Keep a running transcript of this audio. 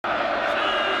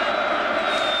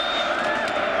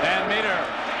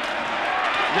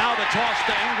toss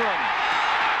to Ingram.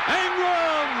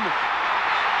 Ingram!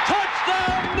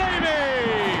 Touchdown,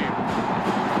 Navy!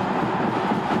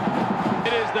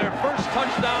 It is their first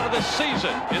touchdown of the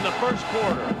season in the first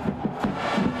quarter.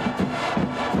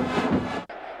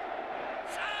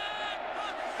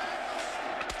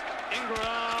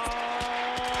 Ingram,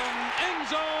 end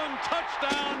zone,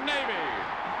 touchdown, Navy.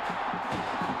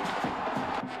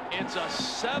 It's a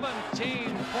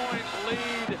 17-point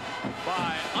lead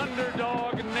by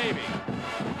underdog Navy.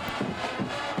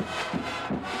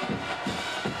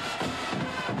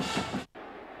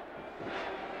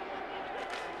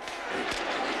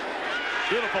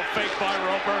 Beautiful fake by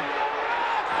Roper.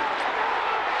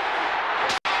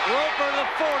 Roper to the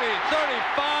 40,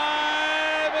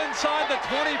 35, inside the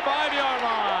 25-yard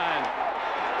line.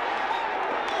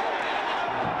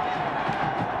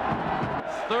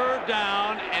 Third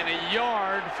down and a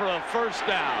yard for a first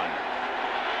down.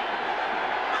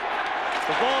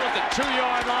 The ball at the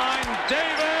 2-yard line.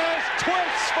 Davis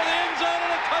twists for the end zone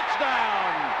and a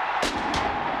touchdown.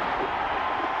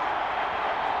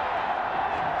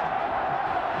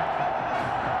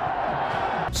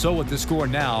 So with the score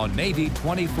now, Navy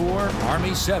 24,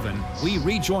 Army 7, we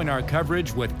rejoin our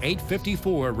coverage with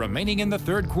 8:54 remaining in the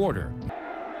third quarter.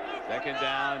 Second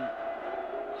down.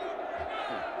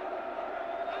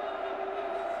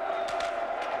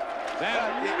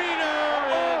 That meter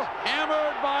is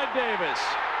hammered by Davis.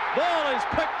 Ball is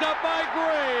picked up by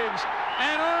Graves,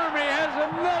 and Army has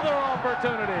another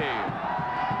opportunity.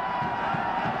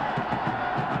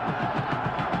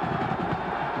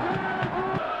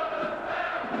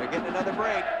 Getting another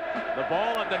break. The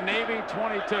ball at the Navy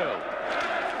 22.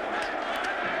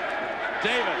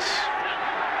 Davis.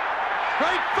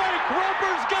 Great fake.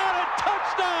 Roper's got it.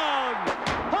 Touchdown.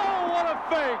 Oh, what a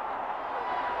fake.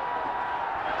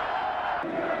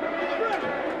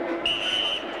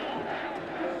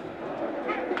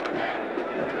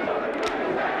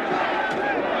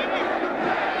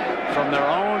 From their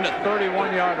own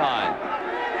 31-yard line.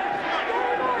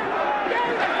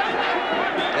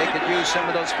 They could use some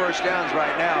of those first downs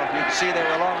right now. You can see they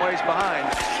were a long ways behind.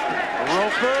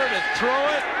 Roper to throw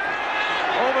it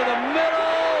over the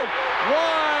middle.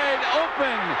 Wide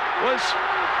open was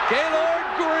Gaylord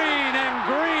Green, and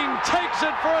Green takes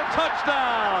it for a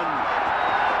touchdown.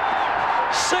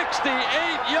 68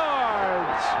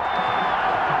 yards.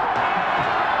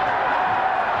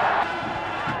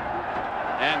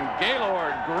 And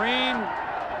Gaylord Green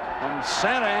from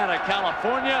Santa Ana,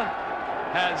 California,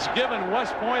 has given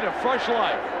West Point a fresh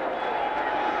life.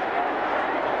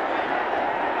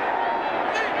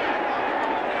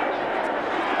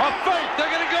 A fake, they're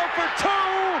going to go for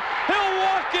two. He'll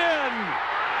walk in.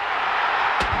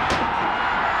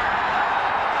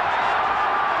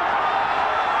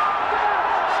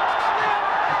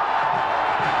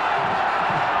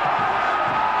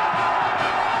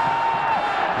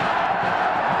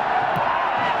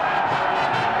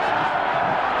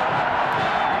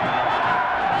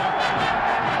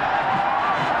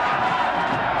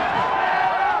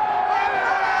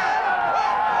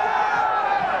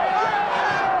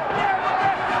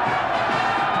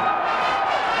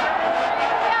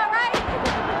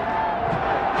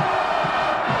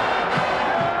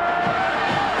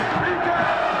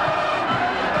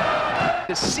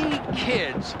 To see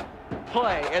kids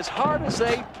play as hard as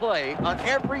they play on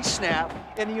every snap,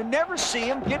 and you never see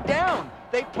them get down.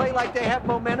 They play like they have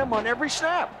momentum on every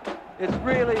snap. It's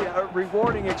really a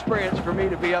rewarding experience for me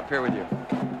to be up here with you.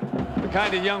 The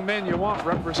kind of young men you want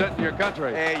representing your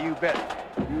country. Hey, you bet.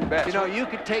 You bet. You know, you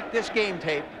could take this game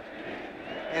tape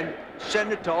and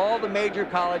send it to all the major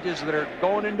colleges that are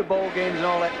going into bowl games and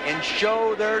all that, and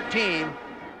show their team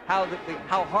how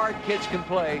hard kids can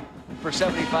play for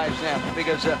 75 snaps,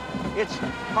 because it's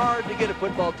hard to get a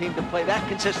football team to play that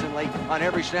consistently on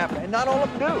every snap, and not all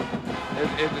of them do.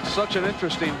 It's such an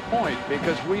interesting point,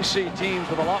 because we see teams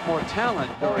with a lot more talent.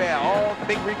 Oh yeah, all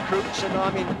big recruits, and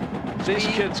I mean, these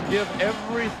kids give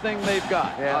everything they've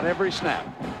got on every snap.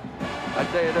 I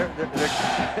tell you,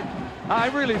 I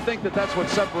really think that that's what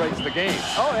separates the game.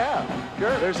 Oh yeah,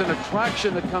 sure. There's an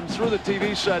attraction that comes through the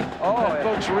TV set that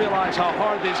folks realize how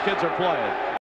hard these kids are playing.